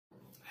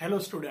Hello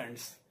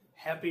students,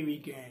 happy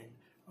weekend.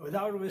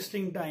 Without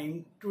wasting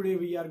time, today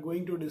we are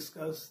going to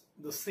discuss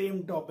the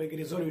same topic,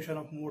 resolution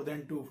of more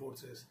than two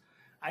forces.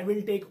 I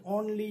will take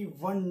only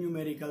one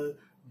numerical,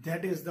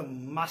 that is the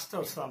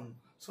master sum.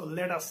 So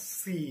let us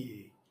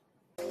see.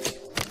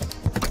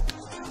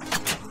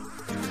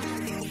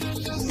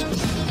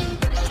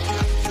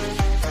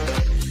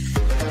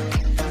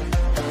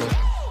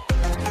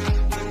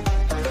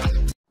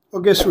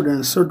 Okay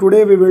students, so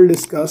today we will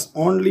discuss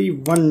only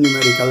one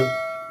numerical,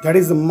 that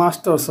is the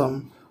master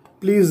sum.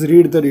 Please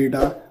read the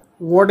data.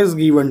 What is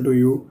given to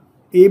you?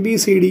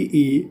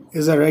 ABCDE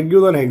is a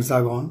regular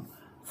hexagon.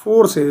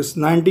 Force is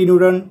 90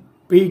 Newton,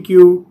 PQ,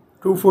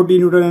 240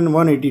 Newton and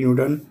 180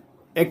 Newton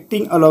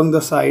acting along the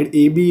side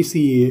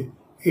ABCA,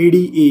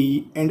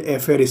 ADAE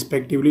and FA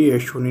respectively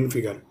as shown in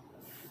figure.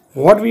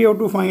 What we have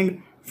to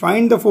find?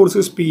 Find the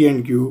forces P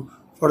and Q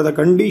for the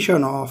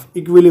condition of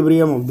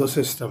equilibrium of the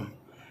system.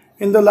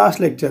 In the last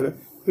lecture,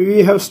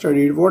 we have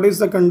studied what is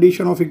the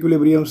condition of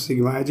equilibrium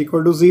sigma h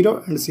equal to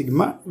 0 and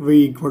sigma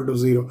v equal to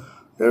 0.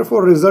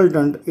 Therefore,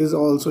 resultant is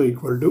also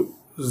equal to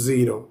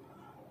 0.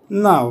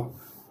 Now,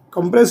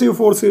 compressive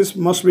forces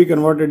must be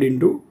converted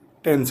into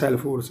tensile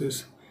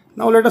forces.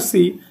 Now, let us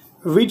see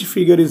which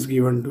figure is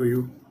given to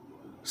you.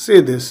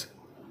 Say this.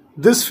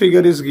 This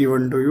figure is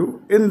given to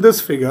you. In this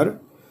figure,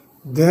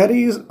 there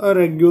is a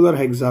regular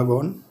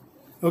hexagon.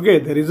 Okay,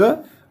 there is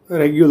a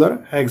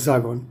regular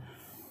hexagon.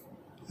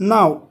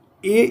 Now,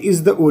 A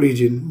is the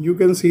origin. You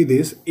can see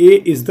this. A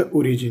is the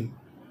origin.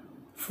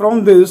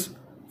 From this,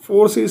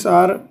 forces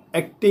are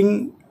acting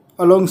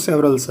along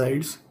several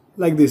sides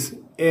like this.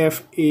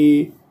 FA,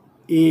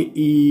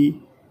 AE,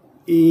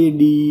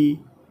 AD,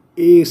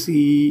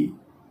 AC,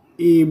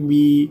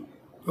 AB.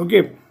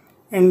 Okay.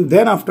 And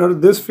then after,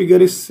 this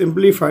figure is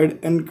simplified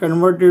and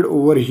converted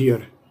over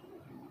here.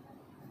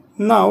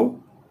 Now,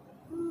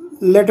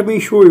 let me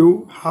show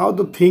you how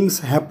the things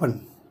happen.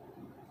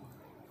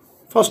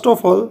 First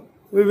of all,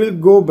 we will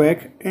go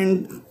back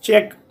and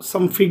check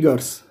some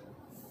figures.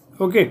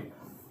 Okay,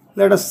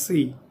 let us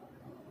see.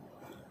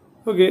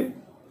 Okay,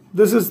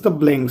 this is the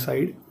blank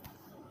side.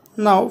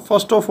 Now,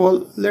 first of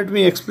all, let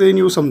me explain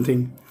you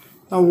something.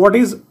 Now, what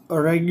is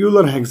a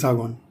regular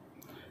hexagon?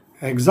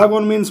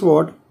 Hexagon means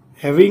what?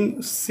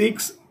 Having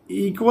 6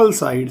 equal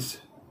sides.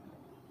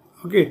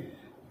 Okay,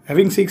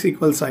 having 6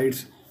 equal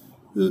sides.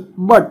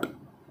 But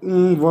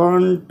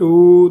 1,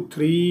 2,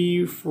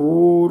 3,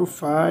 4,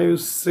 5,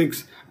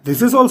 6.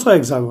 This is also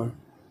hexagon.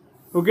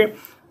 Okay,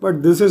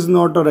 but this is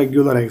not a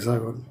regular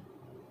hexagon.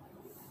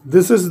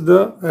 This is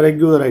the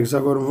regular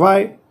hexagon.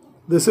 Why?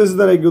 This is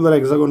the regular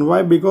hexagon.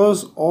 Why?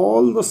 Because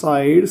all the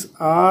sides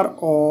are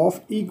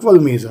of equal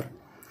measure.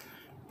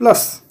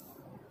 Plus,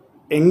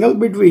 angle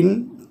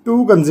between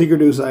two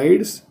consecutive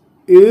sides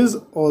is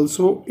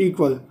also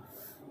equal.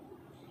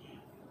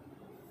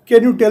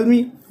 Can you tell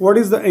me what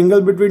is the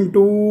angle between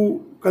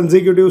two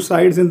consecutive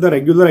sides in the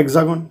regular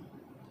hexagon?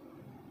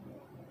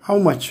 How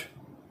much?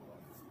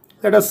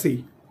 Let us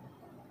see.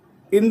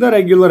 In the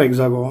regular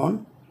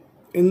hexagon,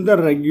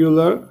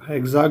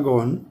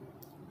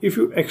 if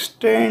you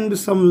extend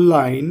some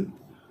line,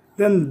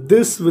 then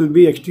this will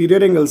be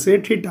exterior angle, say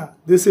theta.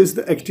 This is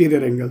the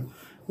exterior angle.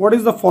 What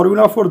is the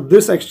formula for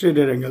this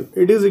exterior angle?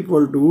 It is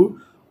equal to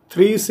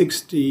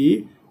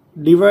 360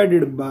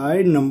 divided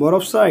by number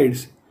of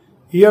sides.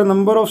 Here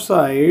number of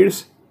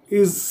sides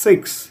is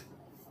 6.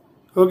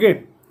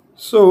 Okay,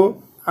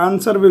 so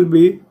answer will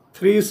be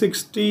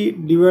 360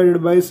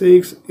 divided by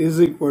 6 is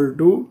equal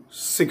to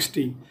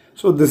 60.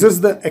 So this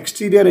is the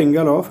exterior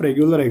angle of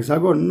regular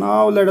hexagon.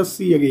 Now let us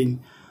see again.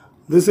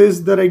 This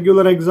is the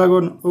regular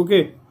hexagon.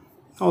 Okay,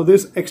 now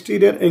this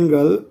exterior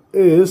angle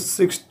is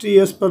 60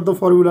 as per the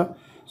formula.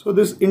 So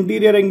this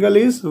interior angle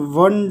is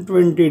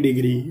 120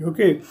 degree.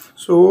 Okay,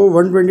 so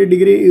 120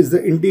 degree is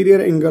the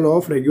interior angle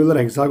of regular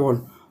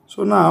hexagon.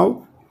 So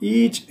now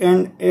each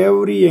and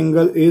every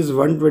angle is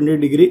 120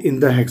 degree in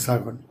the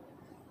hexagon.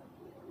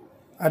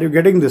 Are you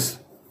getting this?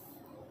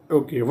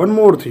 Okay, one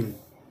more thing.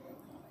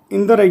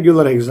 In the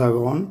regular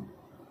hexagon,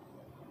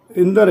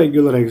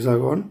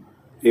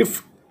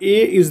 if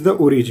A is the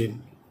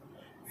origin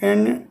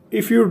and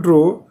if you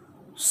draw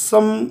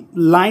some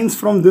lines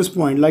from this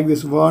point like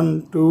this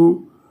 1,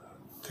 2,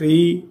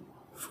 3,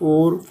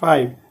 4,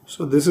 5.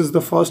 So this is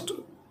the first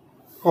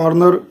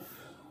corner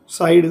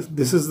side,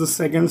 this is the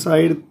second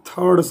side,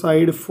 third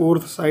side,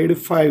 fourth side,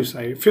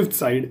 fifth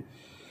side.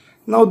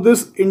 Now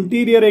this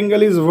interior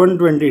angle is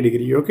 120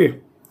 degree.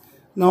 Okay,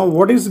 now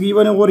what is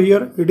given over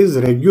here? It is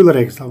regular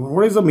hexagon.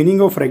 What is the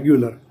meaning of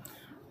regular?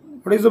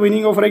 This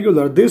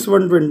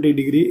 120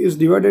 degree is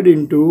divided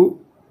into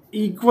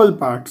equal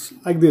parts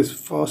like this: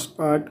 first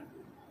part,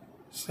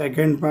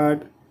 second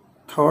part,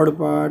 third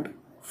part,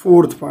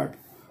 fourth part.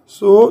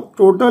 So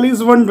total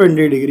is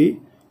 120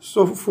 degree.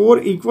 So 4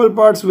 equal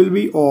parts will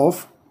be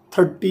of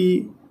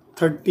 30,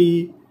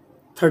 30,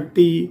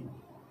 30,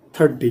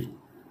 30.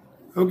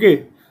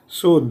 Okay,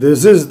 so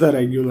this is the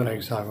regular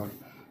hexagon.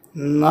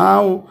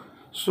 Now,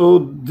 so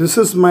this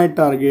is my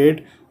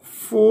target.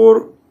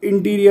 4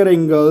 interior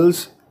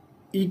angles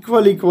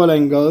equal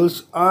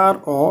angles are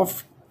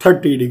of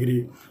 30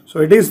 degree. So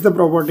it is the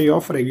property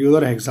of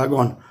regular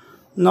hexagon.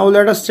 Now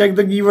let us check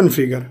the given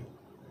figure.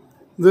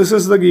 This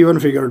is the given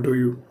figure to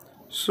you.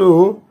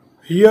 So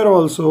here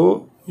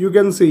also you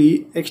can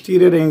see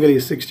exterior angle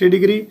is 60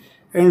 degree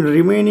and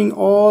remaining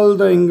all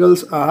the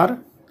angles are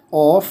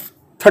of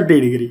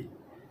 30 degree.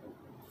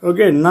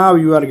 Okay, now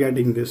you are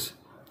getting this.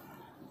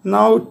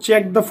 Now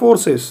check the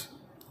forces.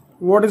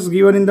 What is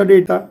given in the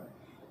data?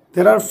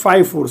 There are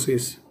 5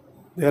 forces.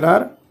 There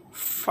are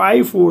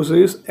 5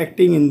 forces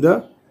acting in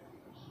the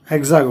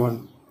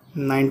hexagon.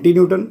 90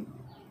 Newton,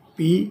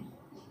 P,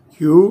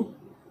 Q,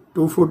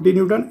 240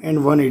 Newton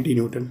and 180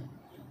 Newton.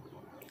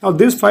 Now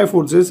these 5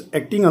 forces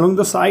acting along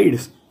the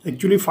sides.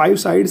 Actually 5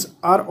 sides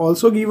are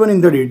also given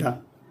in the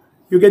data.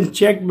 You can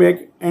check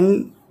back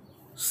and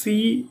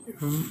see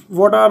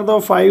what are the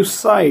 5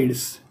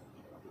 sides.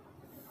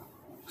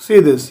 See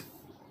this,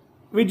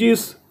 which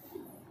is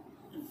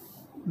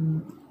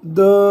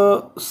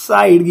the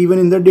side given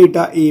in the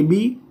data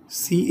AB,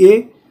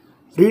 CA.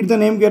 Read the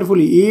name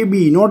carefully.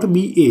 AB, not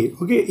BA.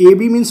 Okay,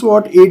 AB means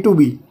what? A to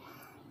B.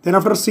 Then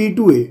after C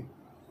to A.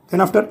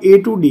 Then after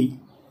A to D,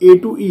 A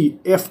to E,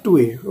 F to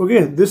A.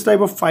 Okay, this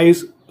type of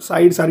 5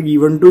 sides are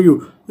given to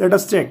you. Let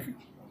us check.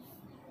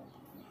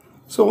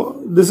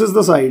 So this is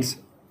the sides.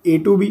 A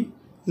to B,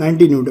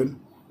 90 Newton.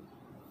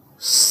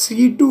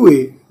 C to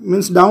A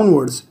means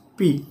downwards,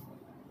 P.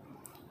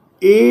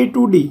 A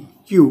to D,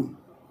 Q.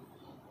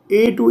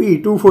 A to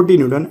E, 240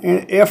 Newton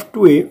and F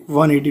to A,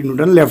 180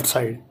 Newton left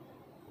side.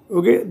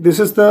 Okay, this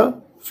is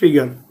the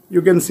figure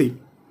you can see.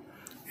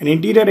 And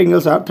interior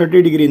angles are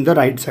 30 degree in the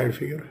right side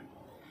figure.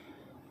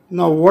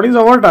 Now what is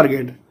our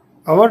target?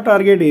 Our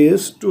target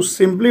is to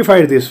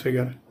simplify this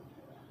figure.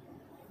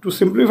 To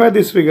simplify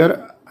this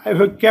figure, I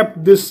have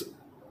kept this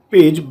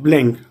page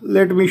blank.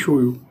 Let me show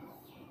you.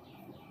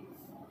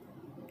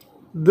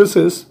 This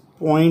is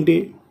point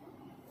A.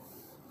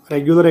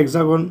 Regular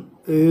hexagon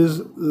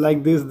is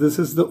like this. This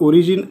is the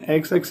origin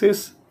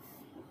x-axis.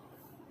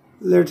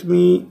 Let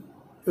me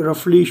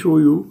roughly show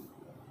you.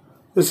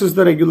 This is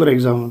the regular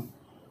hexagon.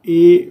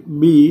 A,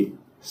 B,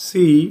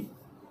 C,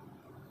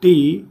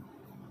 T,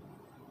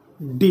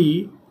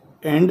 D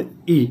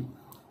and E.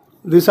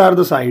 These are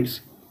the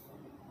sides.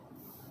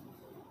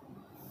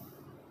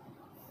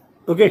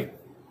 Okay.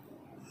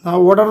 Now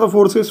what are the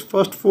forces?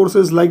 First force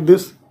is like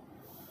this.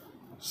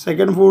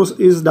 Second force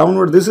is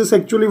downward. This is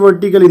actually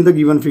vertical in the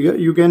given figure.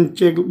 You can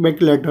check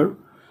back later.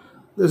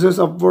 This is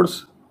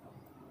upwards.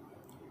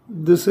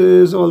 This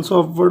is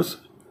also upwards.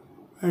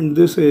 And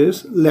this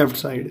is left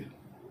side.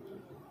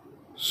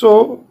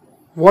 So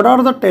what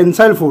are the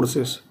tensile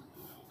forces?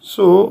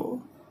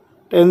 So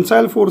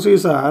tensile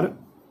forces are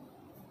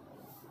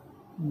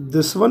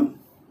this one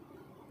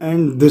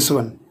and this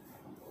one,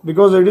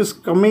 because it is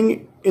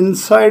coming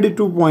inside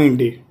to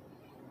point A.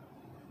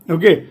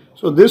 Okay,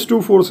 so these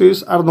 2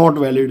 forces are not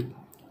valid.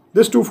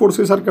 These 2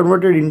 forces are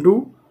converted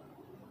into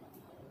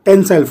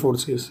tensile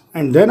forces,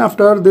 and then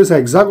after this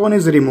hexagon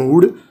is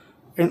removed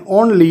and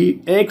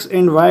only x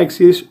and y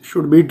axis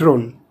should be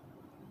drawn.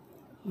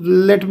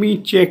 Let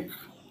me check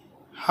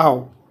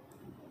how.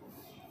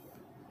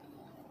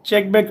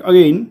 Check back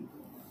again.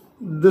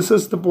 This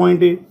is the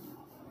point A.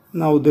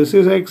 Now this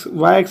is x,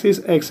 y axis,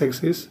 x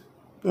axis,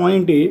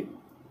 point A,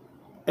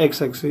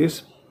 x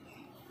axis.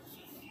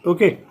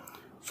 Okay,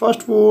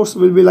 first force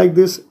will be like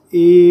this,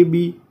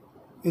 AB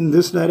in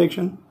this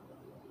direction.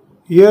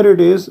 Here it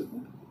is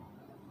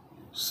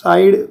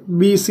side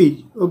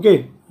BC.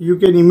 Okay, you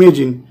can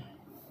imagine.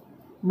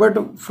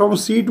 But from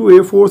C to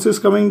A, force is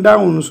coming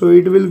down, so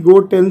it will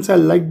go tensile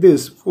like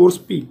this, force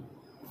P.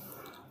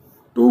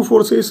 2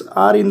 forces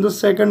are in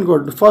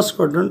the first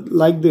quadrant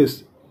like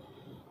this.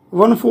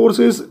 One force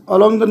is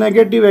along the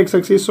negative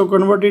x-axis, so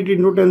convert it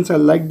into tensile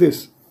like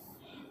this.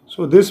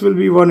 So this will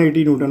be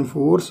 180 Newton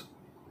force.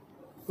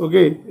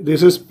 Okay,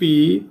 this is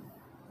P,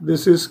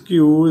 this is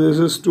Q, this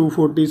is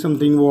 240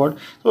 something watt.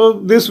 So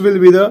this will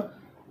be the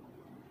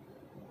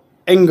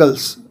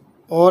angles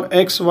or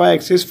XY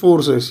axis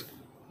forces.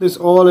 This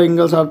all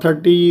angles are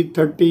 30,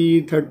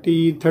 30,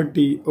 30,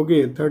 30.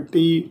 Okay,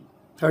 30,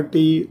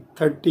 30,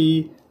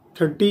 30,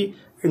 30.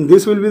 And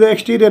this will be the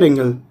exterior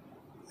angle.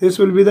 This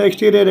will be the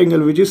exterior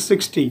angle, which is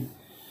 60.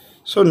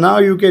 So now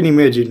you can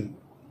imagine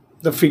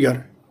the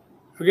figure.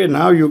 Okay,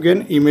 now you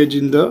can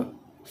imagine the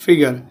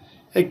figure.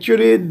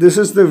 Actually, this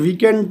is the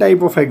weekend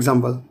type of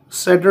example.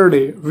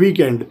 Saturday,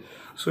 weekend.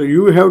 So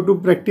you have to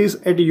practice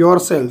at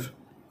yourself.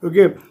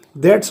 Okay,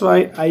 that's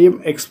why I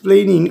am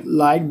explaining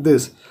like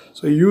this.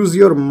 So use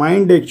your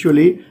mind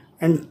actually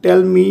and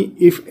tell me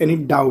if any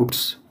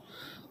doubts.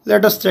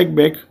 Let us check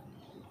back.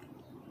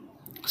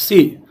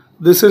 See,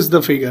 this is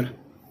the figure.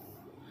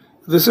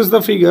 This is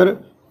the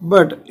figure,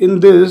 but in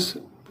this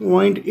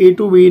point A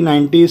to B,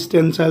 90 is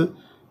tensile.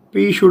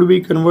 P should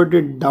be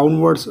converted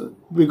downwards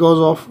because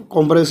of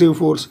compressive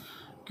force.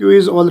 Q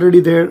is already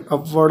there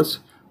upwards.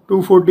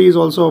 240 is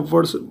also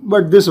upwards.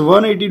 But this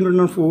 180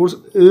 Newton force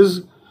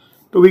is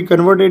to be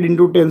converted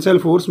into tensile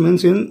force,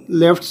 means in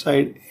left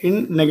side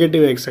in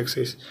negative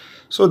x-axis.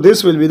 So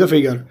this will be the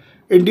figure.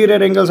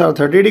 Interior angles are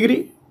 30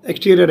 degree,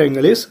 exterior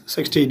angle is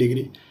 60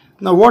 degree.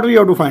 Now what we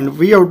have to find?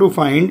 We have to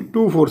find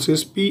two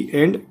forces P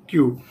and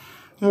Q.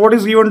 What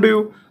is given to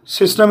you?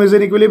 System is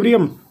in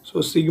equilibrium. So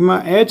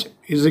sigma H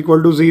is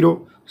equal to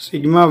 0.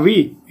 Sigma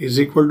V is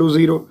equal to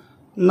 0.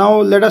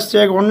 Now let us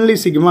check only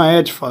sigma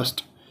H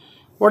first.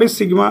 What is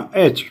sigma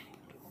H?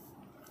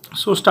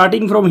 So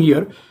starting from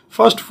here,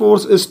 first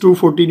force is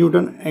 240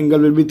 Newton, angle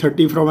will be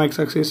 30 from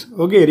x-axis.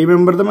 Okay,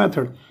 remember the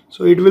method.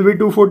 So it will be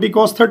 240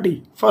 cos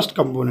 30, first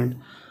component.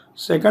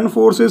 Second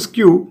force is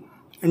Q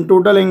and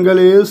total angle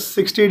is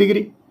 60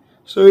 degree.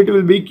 So it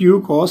will be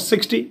Q cos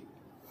 60.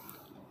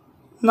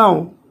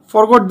 Now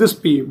forgot this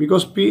P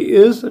because P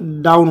is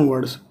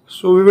downwards.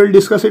 So we will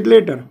discuss it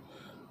later.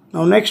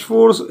 Now next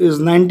force is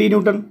 90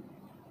 Newton.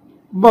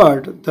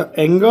 But the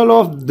angle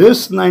of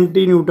this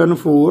 90 Newton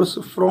force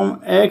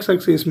from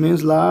x-axis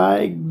means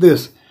like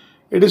this.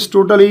 It is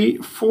totally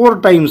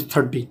 4 times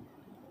 30.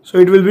 So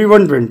it will be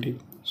 120.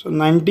 So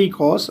 90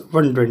 cos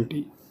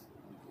 120.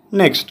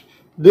 Next,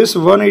 this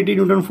 180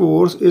 Newton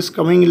force is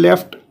coming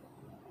left.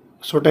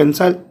 So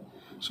tensile.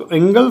 So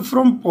angle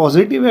from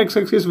positive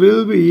x-axis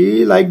will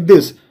be like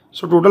this.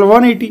 So total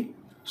 180.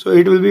 So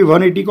it will be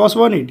 180 cos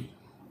 180.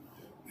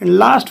 And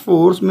last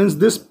force means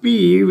this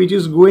P which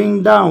is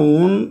going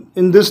down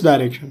in this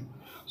direction.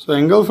 So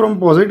angle from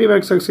positive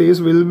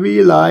x-axis will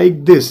be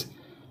like this.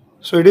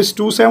 So it is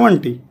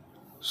 270.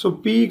 So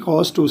P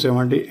cos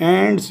 270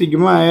 and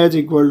sigma H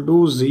equal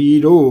to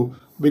 0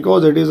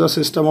 because it is a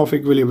system of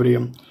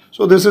equilibrium.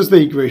 So this is the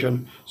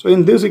equation. So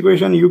in this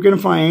equation you can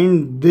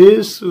find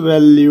these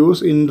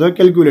values in the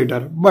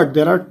calculator. But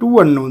there are two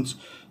unknowns,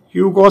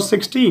 Q cos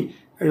 60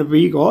 and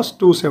P cos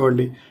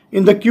 270.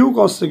 In the Q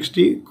cos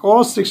 60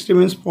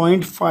 means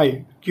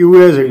 0.5,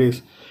 Q as it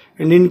is.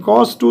 And in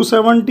cos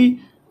 270,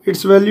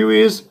 its value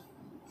is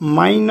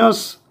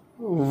minus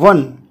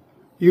 1.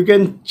 You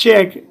can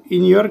check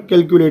in your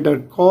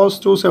calculator, cos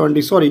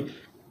 270,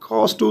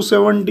 cos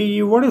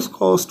 270, what is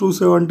cos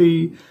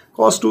 270?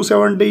 Cos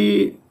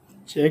 270,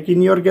 check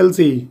in your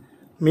calci,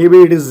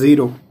 maybe it is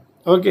 0.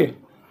 Okay,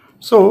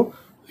 so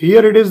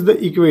here it is the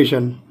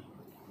equation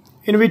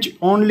in which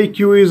only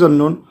Q is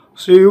unknown.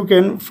 So you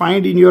can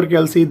find in your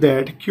calci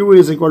that Q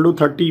is equal to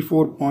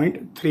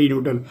 34.3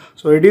 Newton.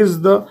 So it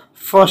is the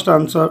first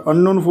answer.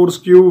 Unknown force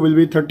Q will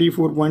be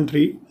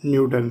 34.3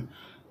 Newton.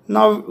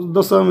 Now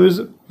the sum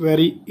is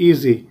very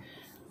easy.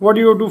 What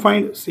you have to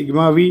find?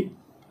 Sigma V.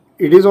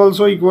 It is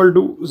also equal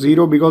to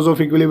 0 because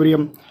of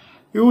equilibrium.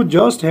 You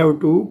just have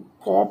to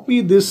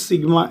copy this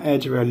sigma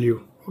H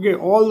value. Okay,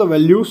 all the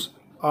values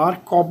are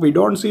copied.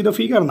 Don't see the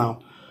figure now.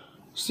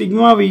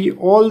 Sigma V,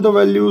 all the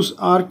values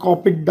are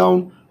copied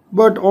down,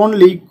 but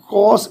only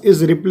cos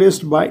is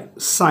replaced by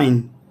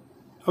sine.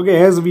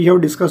 Okay, as we have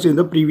discussed in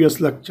the previous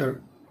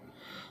lecture.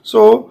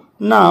 So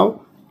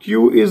now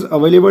Q is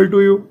available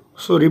to you.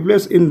 So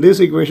replace in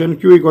this equation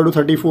Q equal to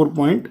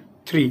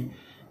 34.3.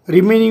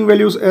 Remaining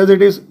values as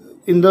it is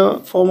in the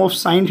form of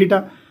sine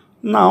theta.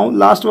 Now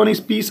last one is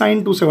P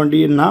sine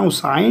 270. And now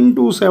sine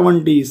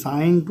 270.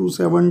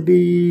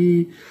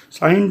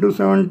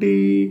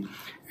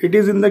 It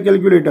is in the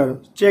calculator.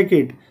 Check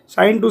it.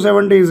 Sine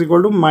 270 is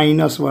equal to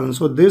minus 1.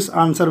 So this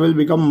answer will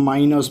become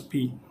minus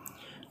P.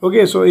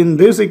 Okay, so in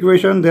this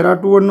equation there are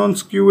two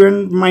unknowns, Q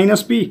and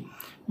minus P.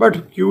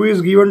 But Q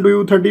is given to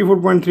you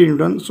 34.3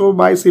 Newton. So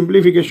by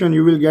simplification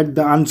you will get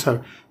the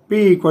answer.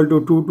 P equal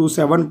to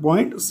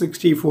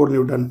 227.64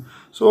 Newton.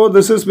 So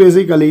this is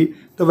basically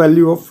the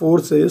value of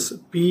forces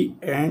P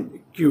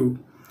and Q.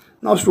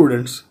 Now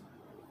students,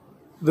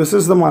 this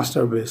is the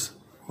masterpiece.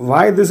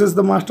 Why this is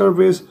the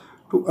masterpiece?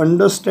 To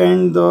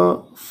understand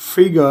the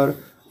figure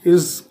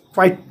is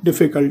quite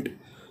difficult.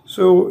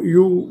 So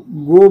you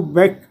go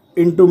back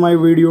into my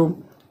video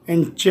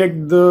and check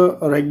the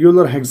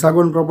regular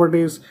hexagon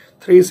properties,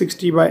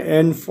 360 by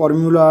n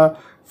formula,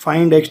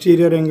 find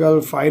exterior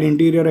angle, find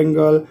interior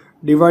angle,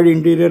 divide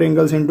interior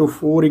angles into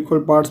 4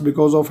 equal parts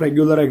because of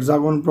regular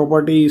hexagon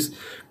properties,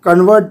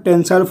 convert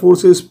tensile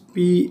forces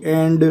P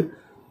and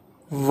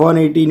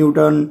 180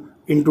 Newton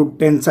into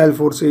tensile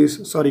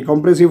forces,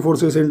 compressive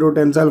forces into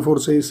tensile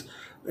forces,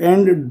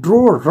 and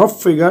draw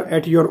rough figure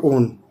at your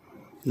own.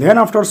 Then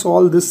after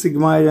solve this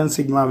sigma A and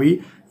sigma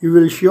V, you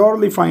will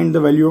surely find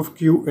the value of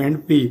Q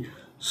and P.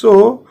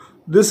 So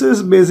this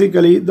is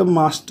basically the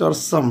master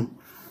sum.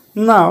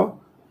 Now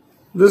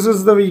this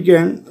is the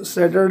weekend,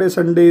 Saturday,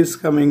 Sunday is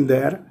coming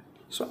there.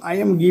 So I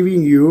am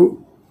giving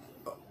you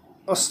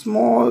a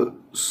small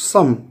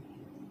sum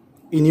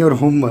in your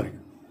homework.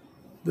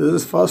 This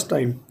is first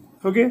time.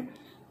 Okay,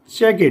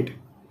 check it.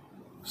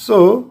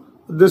 So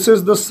this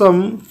is the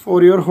sum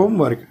for your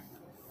homework.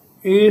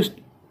 It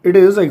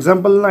is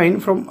example 9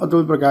 from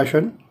ATUL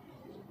PRAKASHAN.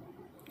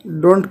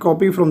 Don't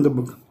copy from the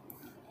book.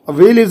 A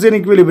wheel is in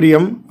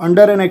equilibrium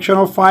under an action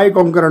of 5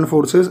 concurrent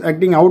forces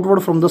acting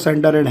outward from the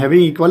center and having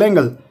equal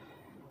angle.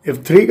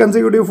 If 3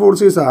 consecutive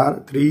forces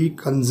are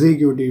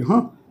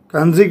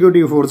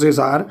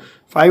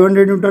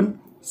 500 Newton,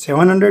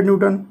 700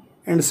 Newton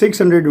and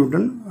 600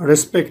 Newton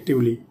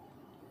respectively.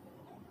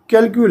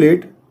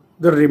 Calculate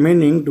the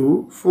remaining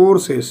 2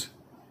 forces.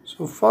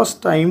 So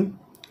first time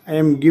I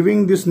am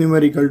giving this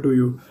numerical to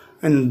you,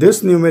 and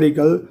this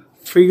numerical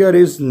figure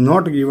is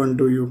not given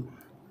to you.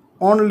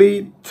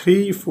 Only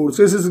 3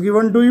 forces is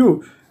given to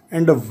you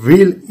and a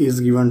wheel is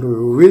given to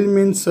you. Wheel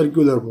means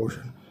circular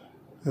portion.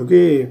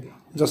 Okay,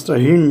 just a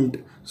hint,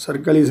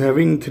 circle is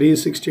having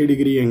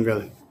 360-degree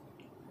angle.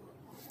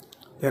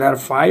 There are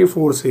 5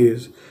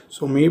 forces,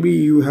 so maybe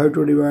you have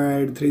to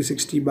divide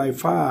 360 by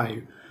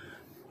 5.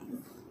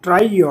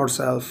 Try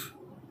yourself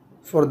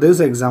for this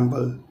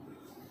example.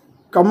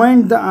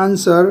 Comment the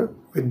answer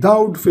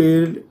without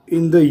fail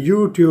in the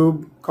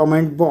YouTube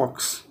comment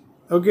box.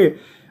 Okay,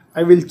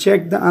 I will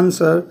check the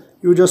answer.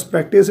 You just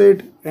practice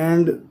it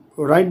and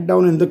write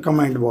down in the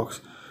comment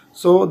box.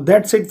 So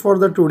that's it for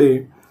the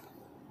today.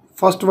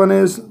 First one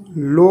is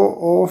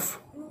law of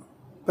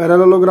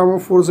parallelogram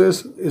of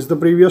forces is the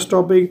previous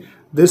topic.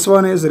 This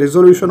one is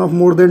resolution of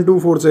more than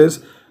 2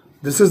 forces.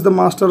 This is the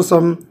master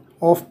sum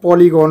of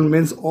polygon,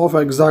 means of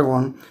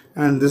hexagon,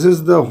 and this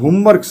is the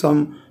homework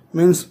sum,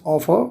 means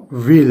of a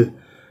wheel.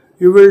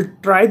 You will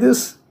try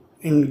this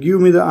and give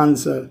me the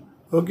answer.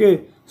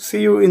 Okay,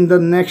 see you in the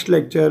next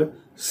lecture.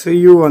 See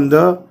you on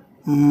the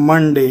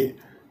Monday.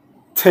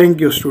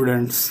 Thank you,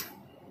 students.